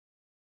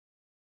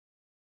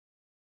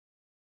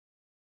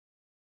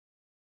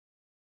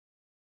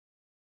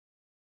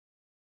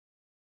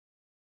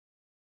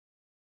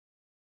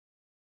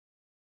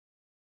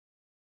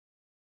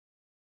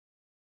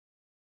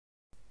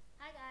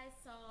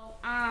Guys,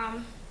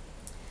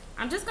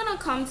 I'm just gonna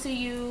come to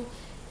you.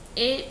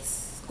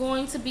 It's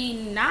going to be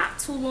not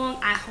too long,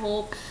 I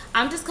hope.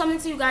 I'm just coming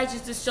to you guys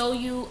just to show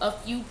you a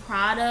few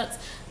products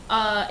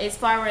as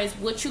far as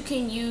what you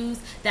can use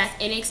that's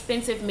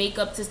inexpensive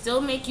makeup to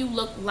still make you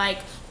look like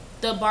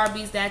the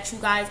Barbies that you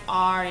guys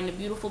are and the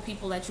beautiful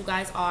people that you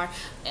guys are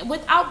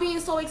without being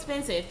so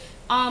expensive.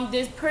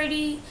 There's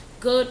pretty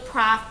good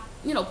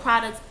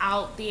products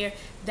out there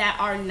that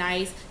are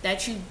nice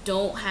that you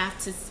don't have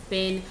to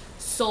spend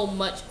so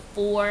much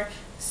for.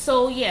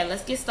 So yeah,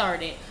 let's get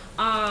started.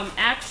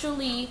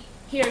 Actually,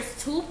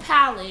 here's two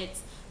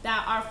palettes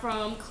that are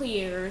from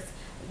Clears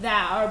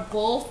that are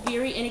both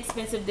very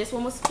inexpensive. This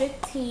one was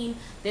 15,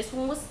 this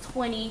one was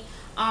 20.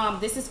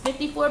 This is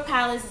 54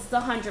 palettes, it's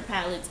 100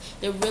 palettes.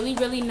 They're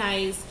really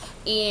nice,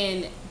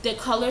 and the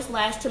colors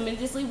last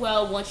tremendously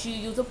well once you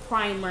use a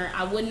primer.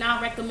 I would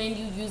not recommend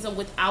you use them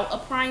without a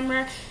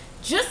primer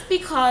just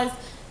because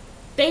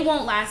they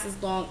won't last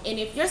as long. And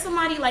if you're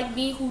somebody like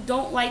me who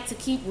don't like to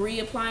keep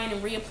reapplying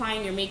and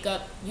reapplying your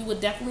makeup, you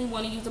would definitely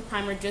want to use a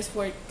primer just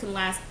for it can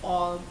last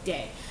all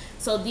day.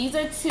 So these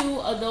are two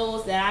of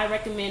those that I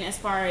recommend as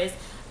far as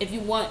if you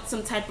want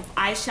some type of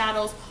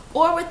eyeshadows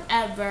or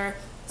whatever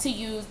to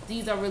use.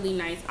 These are really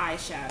nice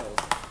eyeshadows.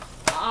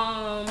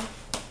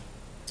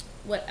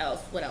 What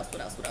else?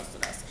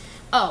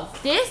 Oh,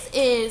 this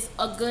is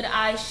a good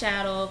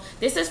eyeshadow.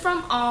 This is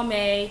from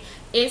Almay.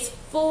 It's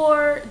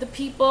for the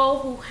people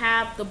who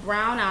have the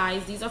brown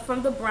eyes. These are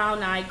from the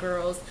Brown Eye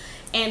Girls.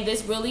 And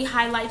this really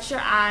highlights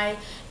your eye.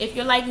 If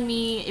you're like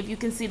me, if you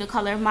can see the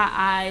color of my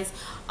eyes,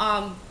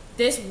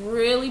 this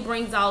really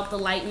brings out the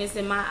lightness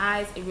in my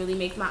eyes. It really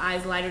makes my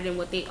eyes lighter than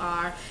what they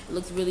are. It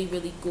looks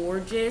really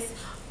gorgeous.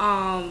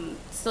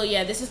 So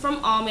yeah, this is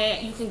from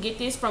Almay. You can get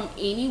this from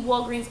any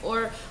Walgreens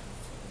or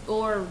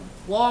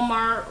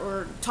Walmart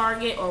or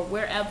Target or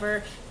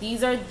wherever.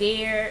 These are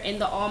there in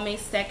the Almay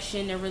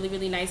section. They're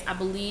really nice. I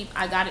believe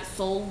I got it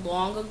so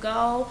long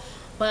ago,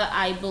 but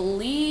I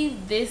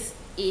believe this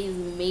is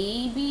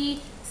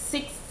maybe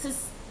 $6 to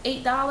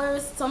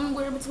 $8,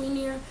 somewhere between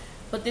here.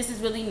 But this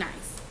is really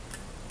nice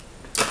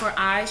for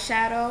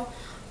eyeshadow.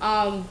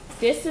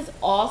 This is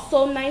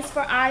also nice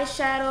for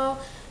eyeshadow.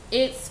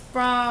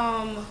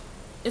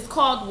 It's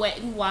called Wet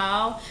n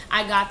Wild.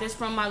 I got this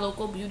from my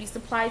local beauty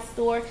supply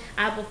store.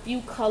 I have a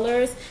few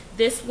colors.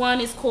 This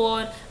one is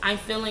called I'm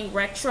Feeling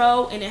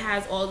Retro, and it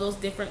has all those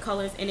different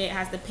colors in it. It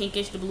has the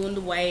pinkish, the blue, and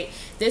the white.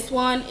 This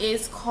one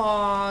is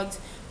called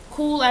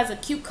Cool as a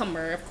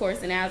Cucumber, of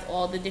course, and it has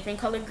all the different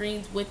color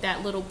greens with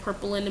that little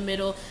purple in the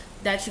middle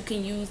that you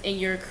can use in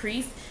your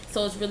crease.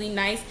 So it's really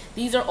nice.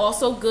 These are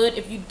also good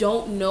if you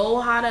don't know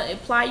how to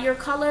apply your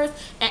colors.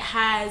 It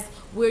has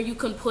where you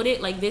can put it,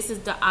 like this is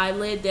the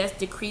eyelid, that's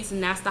the crease,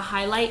 and that's the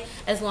highlight,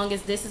 as long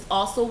as this is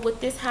also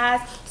what this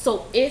has.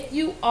 So if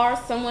you are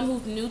someone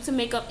who's new to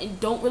makeup and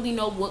don't really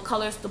know what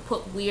colors to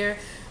put where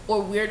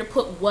or where to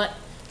put what,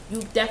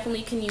 you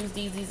definitely can use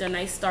these. These are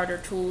nice starter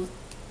tools.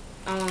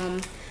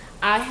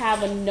 I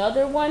have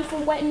another one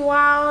from Wet n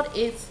Wild.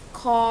 It's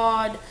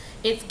called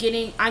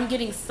I'm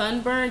Getting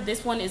Sunburned.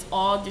 This one is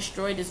all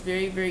destroyed. It's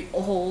very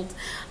old.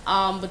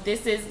 But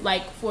this is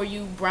like for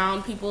you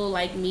brown people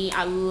like me.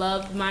 I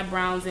love my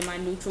browns and my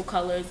neutral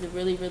colors. They're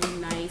really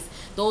nice.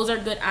 Those are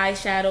good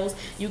eyeshadows.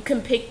 You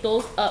can pick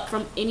those up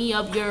from any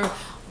of your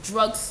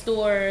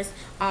drugstores.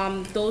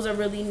 Those are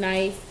really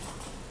nice.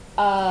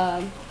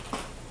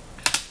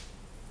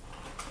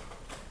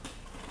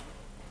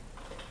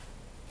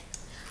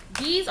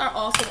 These are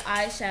also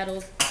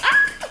eyeshadows.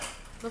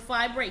 Before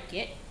I break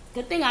it.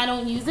 Good thing I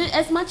don't use it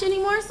as much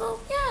anymore, so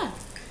yeah.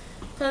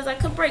 Because I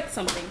could break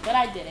something, but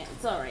I didn't.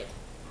 It's alright.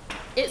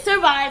 It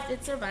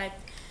survived.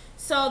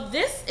 So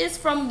this is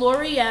from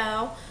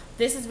L'Oreal.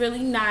 This is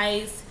really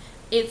nice.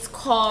 It's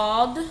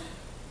called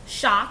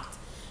Shocked.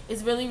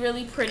 It's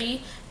really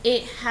pretty.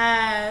 It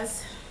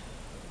has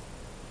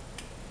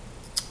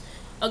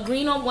a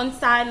green on one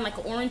side and like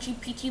an orangey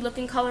peachy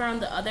looking color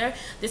on the other.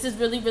 This is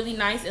really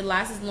nice. It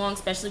lasts as long,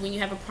 especially when you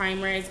have a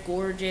primer. It's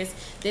gorgeous.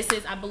 This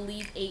is, I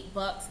believe,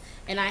 $8,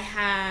 and I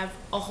have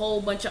a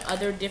whole bunch of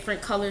other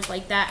different colors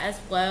like that as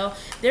well.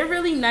 They're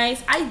really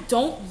nice. I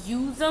don't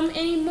use them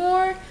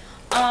anymore,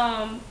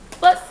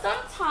 but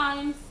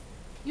sometimes,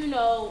 you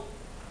know,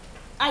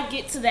 I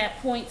get to that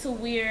point to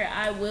where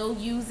I will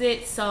use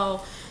it.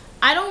 So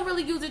I don't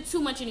really use it too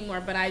much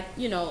anymore, but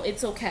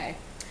it's okay.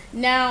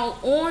 Now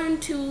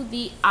on to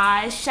the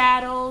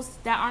eyeshadows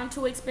that aren't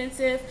too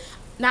expensive.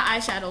 Not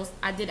eyeshadows,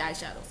 I did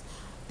eyeshadows.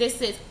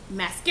 This is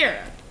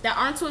mascara that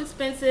aren't too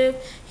expensive.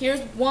 Here's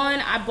one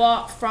I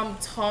bought from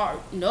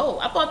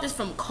I bought this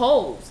from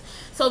Kohl's.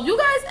 So if you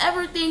guys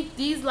ever think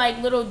these like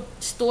little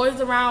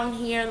stores around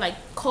here like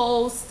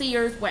Kohl's,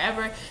 Sears,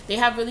 wherever, they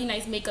have really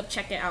nice makeup,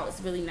 check it out.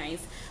 It's really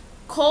nice.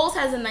 Kohl's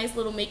has a nice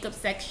little makeup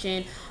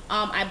section.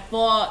 I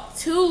bought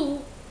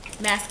two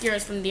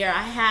mascaras from there.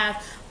 I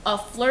have a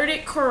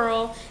Flirted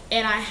Curl,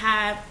 and I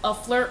have a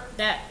Flirt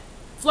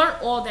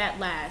All That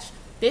Lash.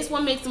 This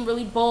one makes them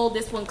really bold.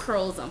 This one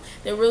curls them.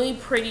 They're really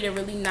pretty. They're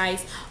really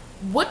nice.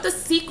 What the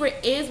secret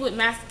is with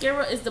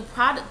mascara is the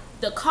product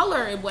the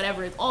color and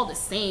whatever is all the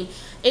same.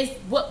 It's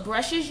what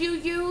brushes you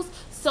use.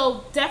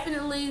 So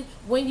definitely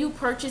when you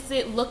purchase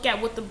it, look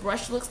at what the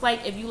brush looks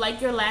like. If you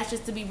like your lashes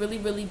to be really,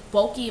 really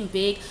bulky and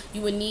big,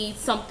 you would need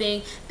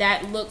something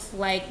that looks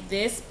like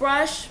this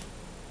brush.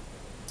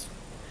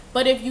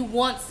 But if you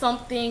want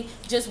something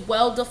just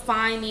well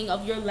defining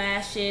of your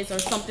lashes or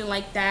something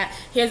like that,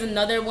 here's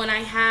another one I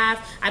have.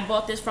 I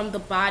bought this from the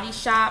Body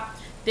Shop.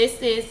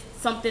 This is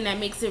something that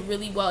makes it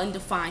really well and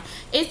defined.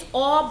 It's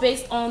all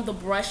based on the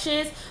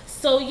brushes.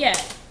 So yeah,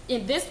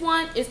 in this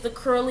one is the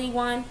curly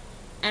one,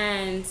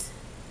 and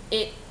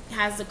it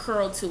has a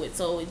curl to it.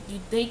 So you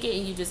take it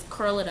and you just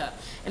curl it up.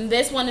 And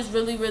this one is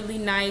really, really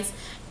nice,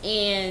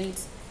 and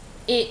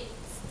I'm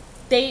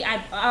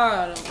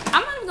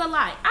not even gonna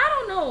lie,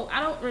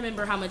 I don't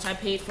remember how much I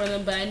paid for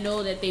them, but I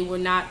know that they were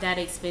not that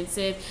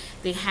expensive.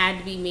 They had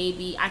to be,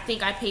 maybe, I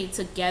think I paid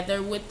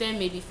together with them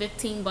maybe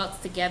 15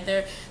 bucks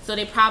together, so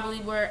they probably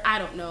were, I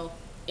don't know,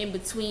 in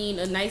between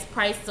a nice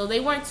price. So they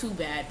weren't too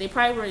bad. They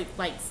probably were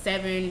like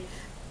 7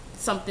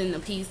 something a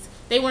piece.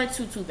 They weren't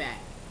too bad.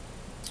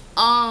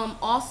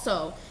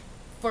 Also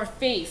for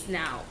face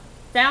now,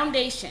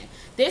 foundation,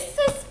 this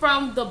is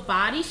from the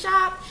Body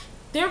Shop.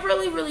 They're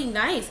really, really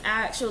nice,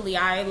 actually.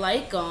 I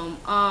like them.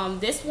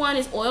 This one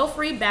is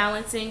oil-free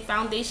balancing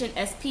foundation,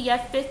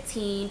 SPF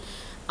 15.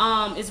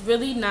 It's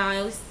really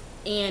nice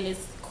and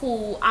it's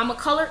cool. I'm a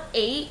color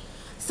 8.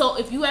 So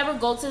if you ever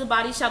go to the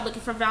Body Shop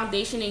looking for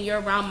foundation and you're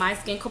around my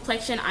skin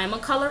complexion, I'm a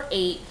color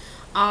 8.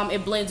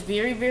 It blends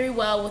very, very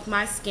well with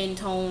my skin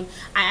tone.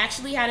 I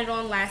actually had it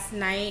on last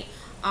night.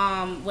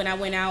 When I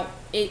went out.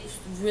 It's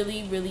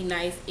really, really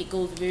nice. It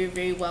goes very,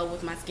 very well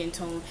with my skin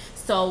tone.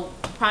 So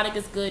the product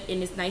is good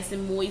and it's nice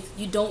and moist.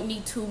 You don't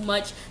need too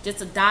much,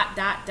 just a dot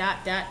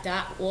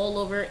all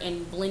over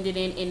and blend it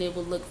in, and it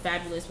will look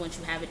fabulous once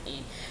you have it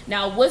in.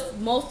 Now what's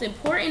most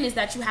important is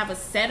that you have a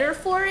setter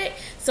for it.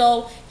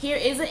 So here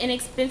is an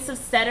inexpensive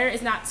setter.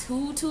 It's not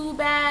too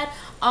bad.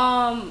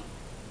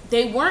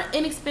 They weren't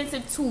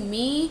inexpensive to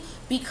me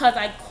because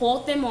I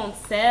caught them on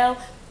sale.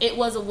 It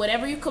was a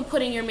whatever you could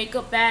put in your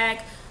makeup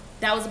bag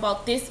that was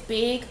about this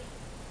big.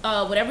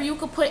 Whatever you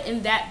could put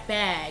in that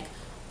bag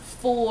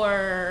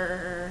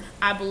for,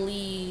 I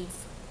believe,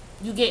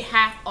 you get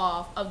half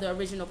off of the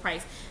original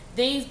price.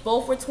 These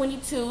both were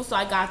 22, so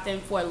I got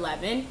them for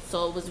 11,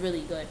 so it was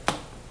really good.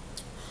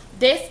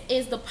 This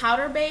is the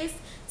powder base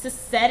to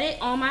set it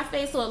on my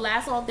face so it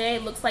lasts all day.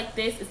 It looks like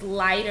this. It's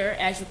lighter,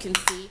 as you can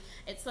see.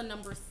 It's a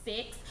number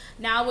 6.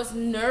 Now I was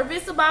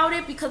nervous about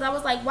it because I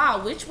was like,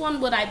 wow, which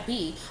one would I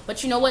be?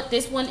 But you know what?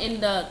 This one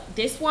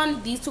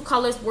and these two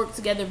colors work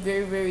together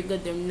very, very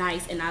good. They're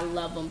nice and I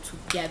love them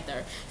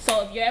together.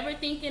 So if you're ever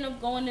thinking of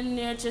going in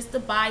there just to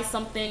buy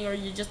something, or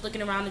you're just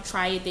looking around to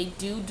try it, they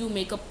do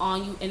makeup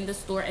on you in the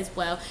store as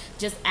well.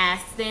 Just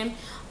ask them.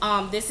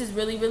 This is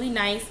really, really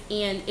nice,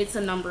 and it's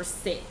a number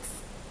 6.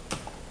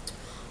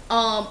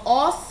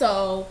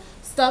 Also,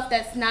 stuff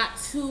that's not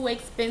too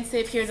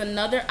expensive. Here's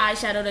another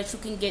eyeshadow that you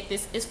can get.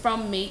 This is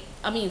from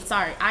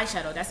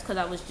eyeshadow. That's because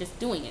I was just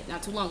doing it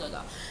not too long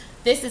ago.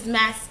 This is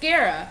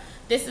mascara.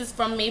 This is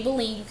from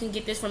Maybelline. You can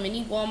get this from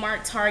any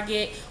Walmart,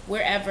 Target,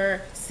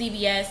 wherever,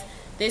 CVS.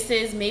 This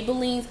is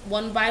Maybelline's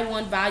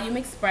 1x1 Volume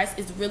Express.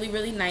 It's really,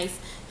 really nice.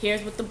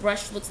 Here's what the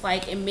brush looks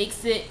like. It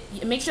makes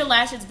your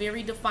lashes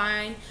very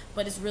defined,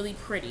 but it's really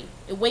pretty.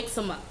 It wakes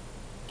them up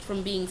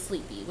from being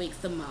sleepy. It wakes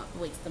them up.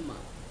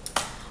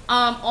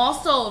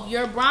 Also, if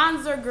you're a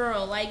bronzer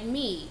girl like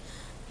me,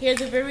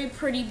 here's a very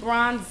pretty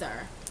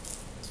bronzer.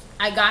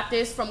 I got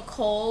this from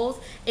Kohl's.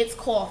 It's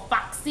called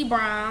Foxy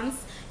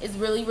Bronze. It's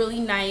really, really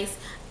nice,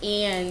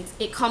 and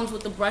it comes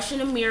with a brush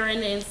and a mirror in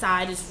the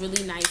inside. It's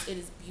really nice. It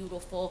is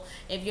beautiful.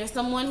 If you're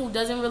someone who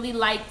doesn't really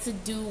like to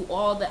do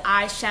all the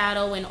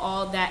eyeshadow and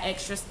all that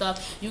extra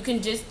stuff, you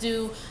can just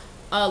do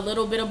a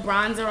little bit of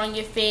bronzer on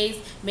your face.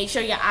 Make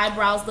sure your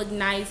eyebrows look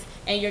nice,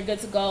 and you're good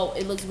to go.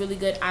 It looks really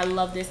good. I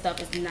love this stuff.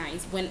 It's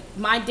nice. When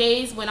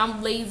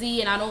I'm lazy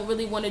and I don't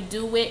really want to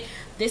do it,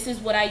 this is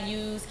what I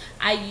use.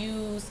 I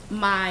use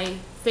my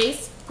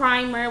face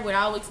primer, which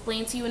I'll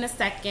explain to you in a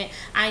second.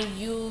 I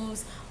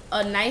use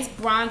a nice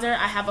bronzer.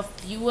 I have a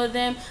few of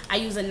them. I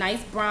use a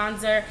nice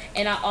bronzer,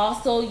 and I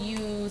also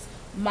use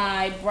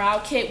my brow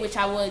kit, which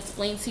I will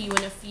explain to you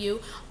in a few.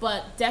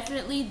 But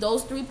definitely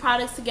those 3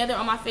 products together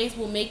on my face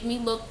will make me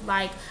look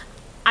like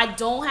I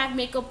don't have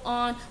makeup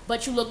on,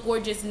 but you look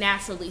gorgeous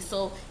naturally.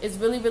 So it's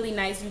really, really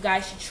nice. You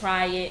guys should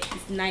try it.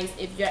 It's nice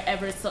if you're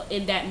ever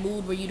in that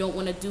mood where you don't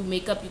want to do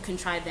makeup. You can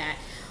try that.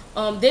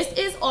 This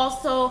is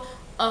also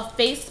a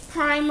face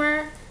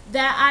primer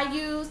that I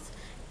use,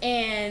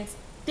 and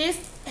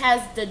this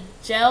has the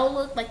gel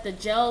look, like the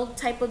gel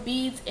type of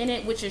beads in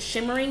it, which are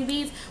shimmering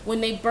beads. When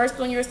they burst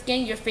on your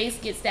skin, your face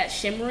gets that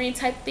shimmering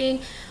type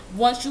thing.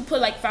 Once you put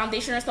like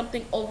foundation or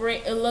something over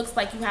it, it looks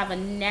like you have a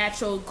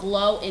natural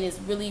glow, and it's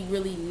really,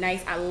 really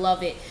nice. I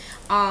love it.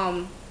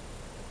 And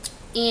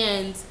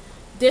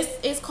this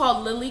is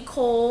called Lily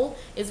Cole.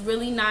 It's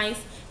really nice,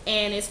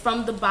 and it's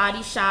from The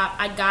Body Shop.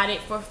 I got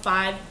it for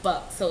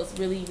 $5, so it's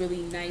really,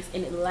 really nice,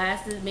 and it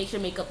lasts. Makes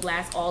your makeup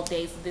last all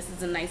day, so this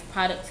is a nice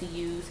product to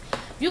use.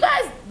 You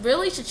guys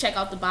really should check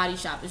out The Body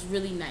Shop. It's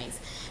really nice.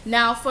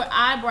 Now for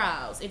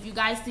eyebrows, if you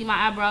guys see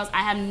my eyebrows,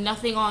 I have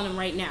nothing on them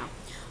right now,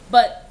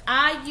 but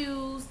I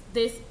use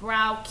this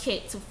brow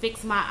kit to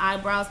fix my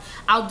eyebrows.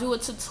 I'll do a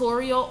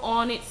tutorial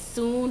on it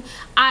soon.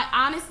 I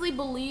honestly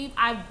believe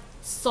I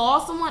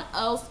saw someone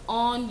else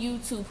on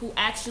YouTube who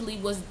actually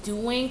was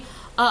doing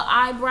a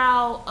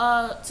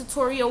eyebrow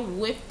tutorial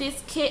with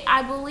this kit,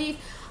 I believe.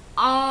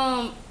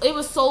 It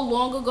was so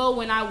long ago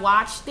when I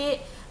watched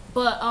it,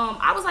 but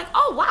I was like,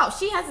 oh wow,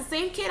 she has the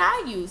same kit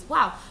I use.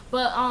 Wow.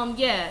 But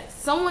yeah,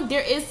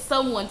 there is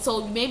someone,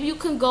 so maybe you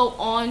can go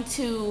on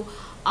to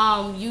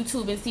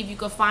YouTube and see if you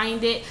can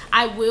find it.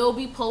 I will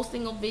be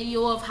posting a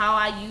video of how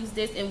I use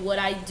this and what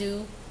I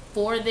do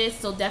for this,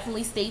 so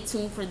definitely stay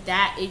tuned for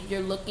that if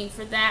you're looking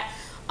for that.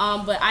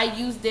 But I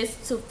use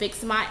this to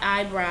fix my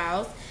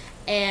eyebrows,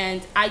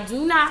 and I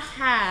do not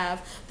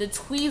have the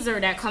tweezer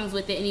that comes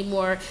with it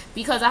anymore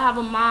because I have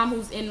a mom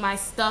who's in my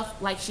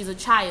stuff like she's a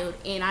child,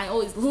 and I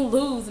always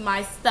lose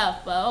my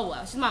stuff. But oh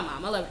well, she's my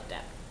mom. I love her to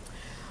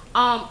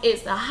death.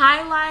 It's the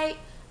highlight.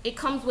 It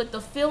comes with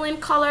the fill-in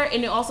color,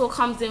 and it also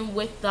comes in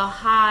with the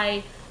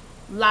high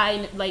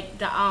line, like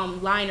the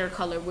liner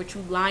color, which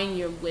you line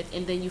your with,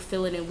 and then you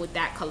fill it in with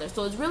that color.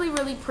 So it's really,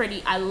 really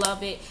pretty. I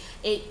love it.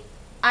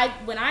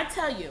 When I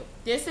tell you,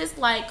 this is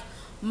like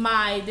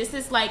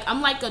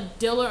I'm like a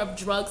dealer of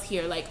drugs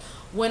here. Like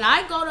when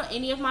I go to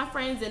any of my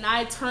friends and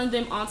I turn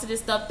them onto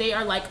this stuff, they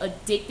are like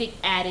addicted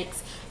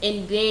addicts,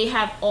 and they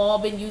have all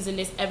been using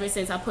this ever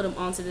since I put them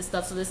onto this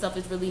stuff. So this stuff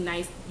is really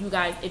nice. You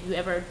guys, if you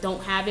ever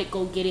don't have it,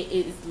 go get it.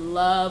 It is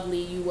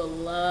lovely. You will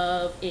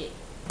love it.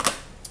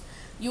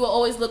 You will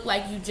always look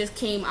like you just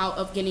came out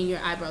of getting your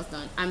eyebrows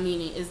done. I mean,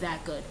 it is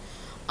that good.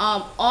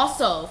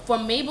 Also, for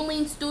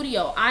Maybelline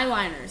Studio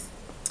eyeliners,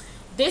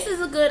 this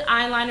is a good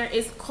eyeliner.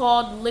 It's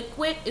called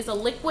Liquid. It's a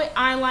liquid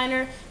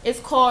eyeliner. It's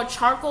called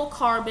Charcoal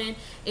Carbon.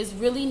 It's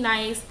really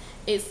nice.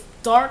 It's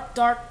dark,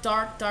 dark,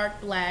 dark, dark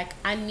black.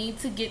 I need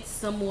to get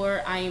some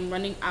more. I am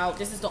running out.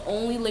 This is the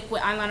only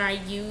liquid eyeliner I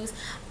use.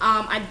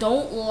 I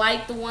don't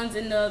like the ones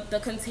in the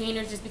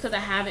containers just because I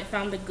haven't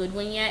found a good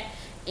one yet,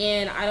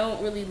 and I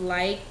don't really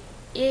like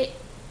it,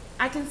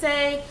 I can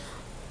say.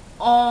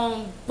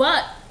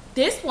 But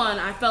this one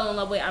I fell in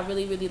love with. I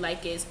really, really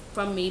like it. It's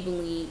from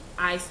Maybelline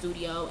Eye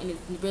Studio, and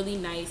it's really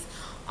nice.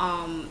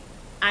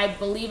 I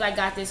believe I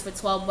got this for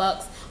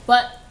 $12,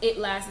 but it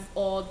lasts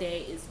all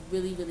day. It's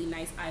really, really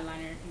nice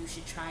eyeliner. You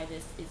should try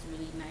this. It's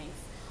really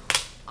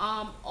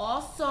nice.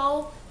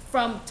 Also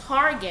from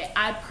Target,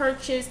 I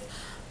purchased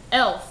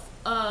e.l.f.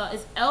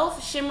 It's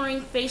e.l.f.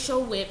 Shimmering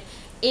Facial Whip.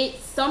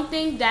 It's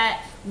something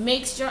that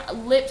makes your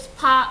lips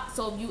pop.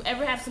 So if you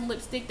ever have some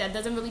lipstick that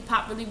doesn't really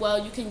pop really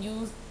well, you can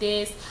use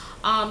this.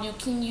 You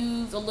can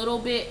use a little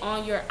bit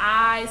on your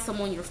eyes, some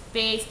on your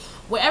face.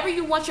 Wherever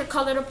you want your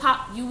color to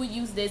pop, you would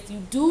use this. You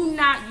do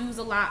not use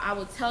a lot. I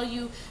will tell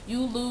you,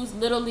 you lose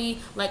literally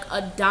like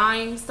a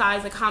dime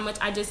size, like how much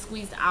I just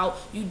squeezed out.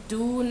 You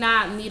do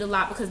not need a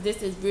lot because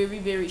this is very,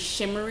 very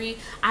shimmery.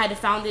 I had to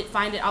find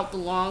it out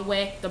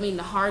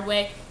the hard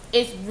way.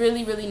 It's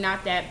really, really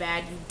not that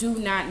bad. You do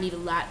not need a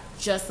lot,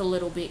 just a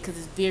little bit, because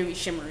it's very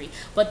shimmery.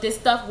 But this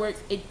stuff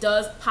works. It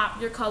does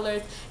pop your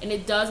colors, and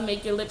it does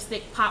make your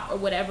lipstick pop or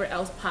whatever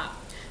else pop.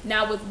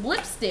 Now with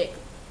lipstick,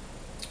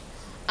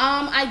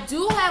 I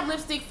do have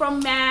lipstick from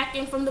MAC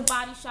and from The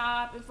Body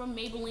Shop and from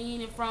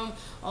Maybelline and from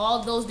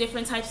all those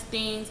different types of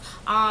things.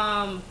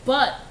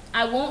 But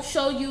I won't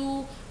show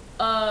you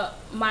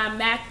my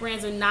MAC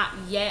brands are not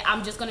yet.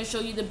 I'm just going to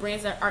show you the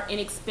brands that are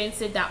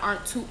inexpensive, that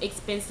aren't too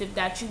expensive,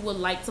 that you would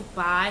like to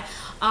buy.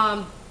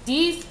 I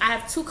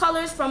have two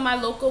colors from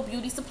my local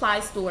beauty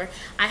supply store.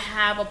 I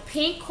have a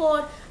pink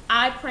called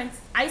Ice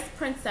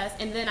Princess,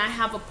 and then I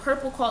have a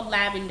purple called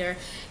Lavender.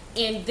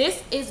 And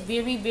this is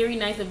very, very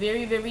nice, a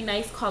very, very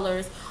nice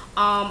colors.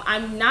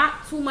 I'm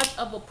not too much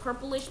of a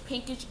purplish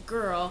pinkish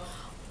girl,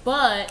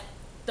 but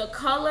the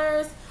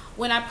colors,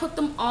 when I put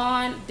them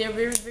on, they're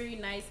very, very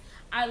nice.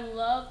 I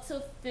love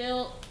to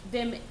fill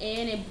them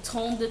in and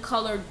tone the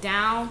color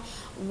down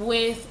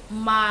with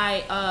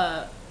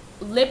my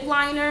lip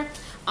liner.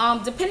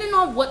 Depending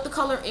on what the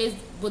color is,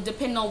 will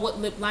depend on what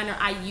lip liner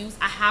I use.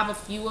 I have a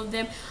few of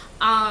them.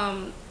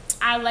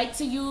 I like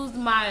to use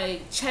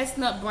my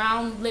chestnut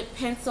brown lip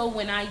pencil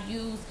when I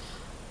use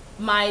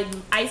my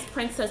Ice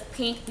Princess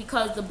pink,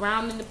 because the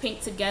brown and the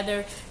pink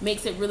together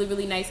makes it really,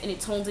 really nice, and it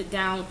tones it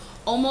down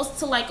almost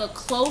to like a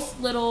close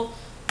little,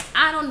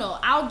 I don't know.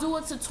 I'll do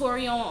a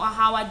tutorial on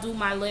how I do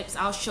my lips.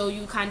 I'll show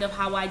you kind of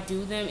how I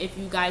do them if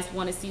you guys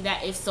want to see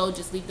that. If so,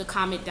 just leave the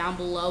comment down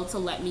below to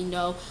let me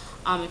know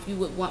if you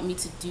would want me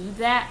to do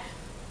that.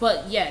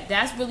 But yeah,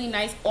 that's really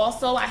nice.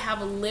 Also, I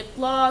have a lip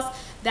gloss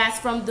that's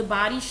from The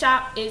Body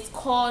Shop. It's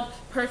called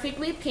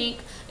Perfectly Pink.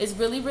 It's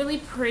really, really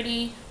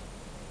pretty.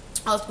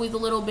 I'll squeeze a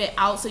little bit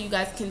out so you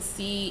guys can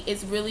see.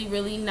 It's really,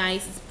 really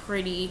nice. It's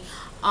pretty.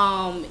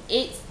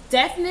 It's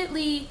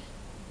definitely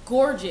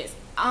gorgeous.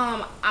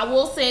 I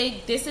will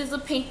say this is a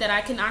pink that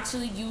I can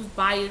actually use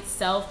by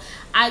itself.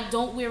 I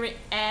don't wear it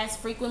as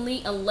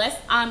frequently unless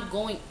I'm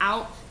going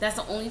out. That's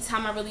the only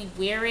time I really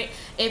wear it.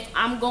 If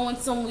I'm going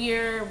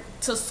somewhere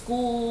to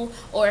school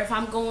or if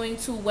I'm going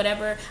to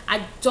whatever,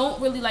 I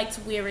don't really like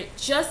to wear it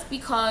just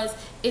because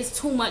it's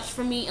too much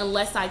for me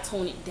unless I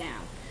tone it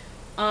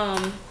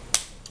down.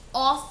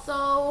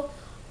 Also,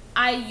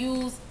 I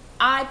use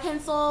eye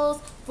pencils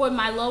for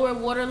my lower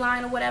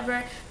waterline or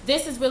whatever.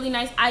 This is really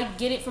nice. I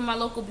get it from my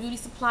local beauty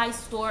supply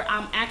store.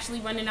 I'm actually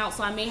running out,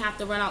 so I may have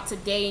to run out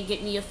today and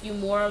get me a few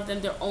more of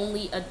them. They're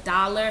only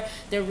 $1.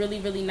 They're really,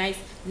 really nice,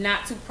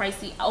 not too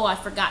pricey. Oh, I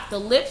forgot. The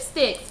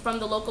lipsticks from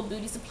the local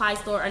beauty supply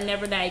store are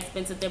never that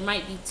expensive. There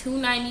might be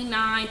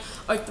 $2.99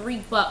 or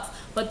 $3,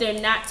 but they're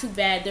not too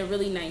bad. They're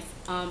really nice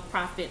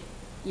profit,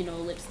 you know,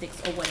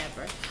 lipsticks or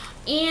whatever.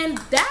 And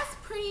that's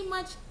pretty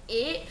much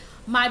it.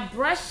 My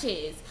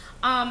brushes,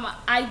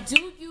 I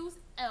do use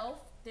e.l.f.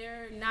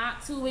 They're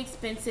not too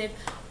expensive,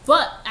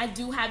 but I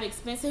do have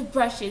expensive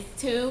brushes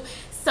too.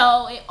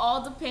 So it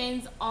all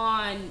depends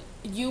on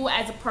you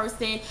as a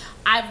person.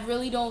 I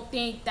really don't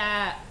think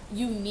that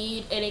you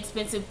need an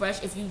expensive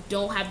brush if you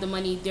don't have the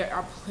money. There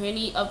are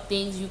plenty of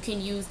things you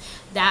can use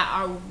that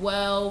are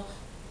well,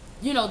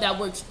 you know, that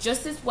works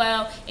just as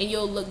well and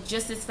you'll look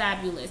just as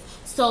fabulous.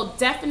 So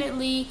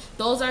definitely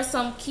those are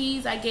some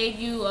keys I gave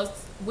you of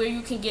where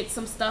you can get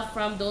some stuff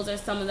from. Those are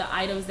some of the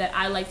items that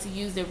I like to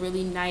use. They're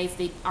really nice,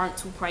 they aren't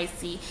too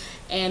pricey,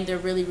 and they're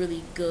really,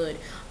 really good.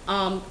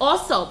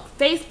 Also,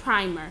 face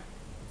primer.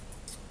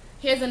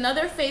 Here's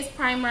another face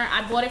primer.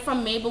 I bought it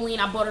from Maybelline.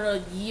 I bought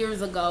it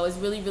years ago. It's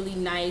really, really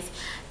nice.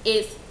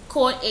 It's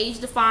called Age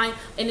Define,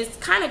 and it's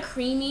kind of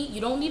creamy. You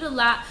don't need a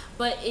lot,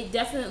 but it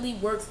definitely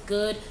works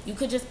good. You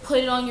could just put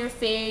it on your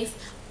face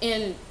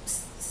and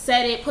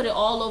set it, put it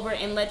all over,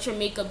 and let your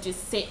makeup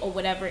just sit or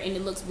whatever, and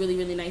it looks really,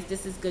 really nice.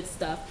 This is good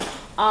stuff.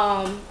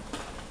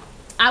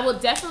 I will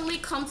definitely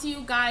come to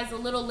you guys a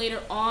little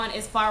later on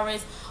as far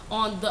as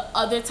on the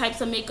other types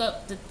of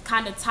makeup, the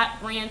kind of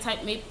top brand type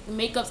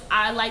makeups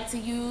I like to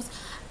use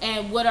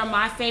and what are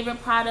my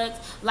favorite products.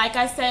 Like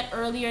I said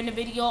earlier in the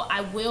video,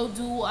 I will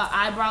do an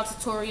eyebrow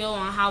tutorial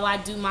on how I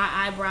do my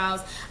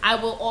eyebrows. I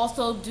will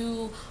also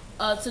do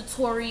a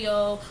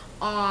tutorial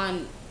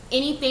on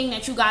anything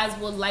that you guys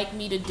would like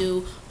me to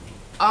do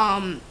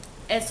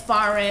as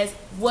far as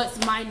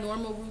what's my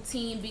normal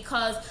routine,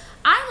 because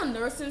I'm a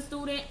nursing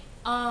student.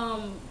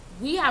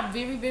 We have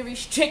very, very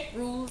strict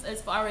rules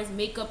as far as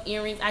makeup,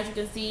 earrings. As you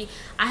can see,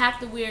 I have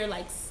to wear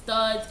like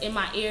studs in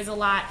my ears a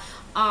lot.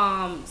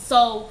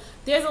 So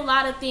there's a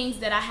lot of things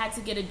that I had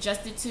to get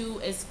adjusted to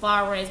as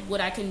far as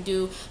what I can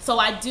do. So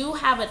I do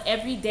have an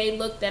everyday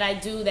look that I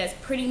do that's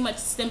pretty much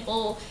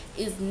simple,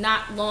 is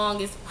not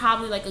long. It's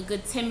probably like a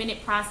good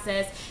 10-minute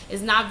process.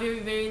 It's not very,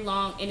 very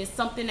long, and it's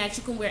something that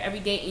you can wear every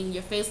day and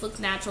your face looks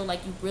natural,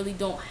 like you really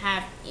don't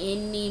have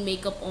any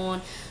makeup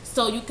on.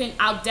 So you can,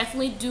 I'll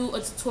definitely do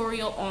a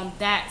tutorial on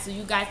that so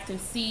you guys can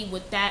see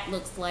what that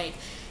looks like.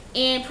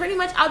 And pretty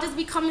much I'll just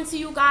be coming to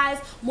you guys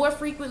more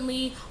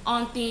frequently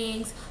on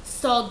things.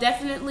 So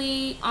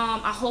definitely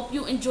I hope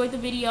you enjoyed the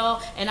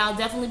video, and I'll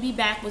definitely be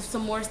back with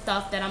some more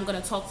stuff that I'm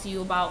going to talk to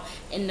you about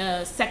in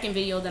the second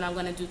video that I'm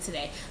going to do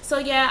today. So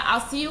yeah,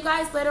 I'll see you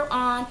guys later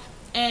on,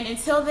 and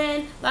until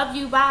then, love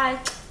you, bye.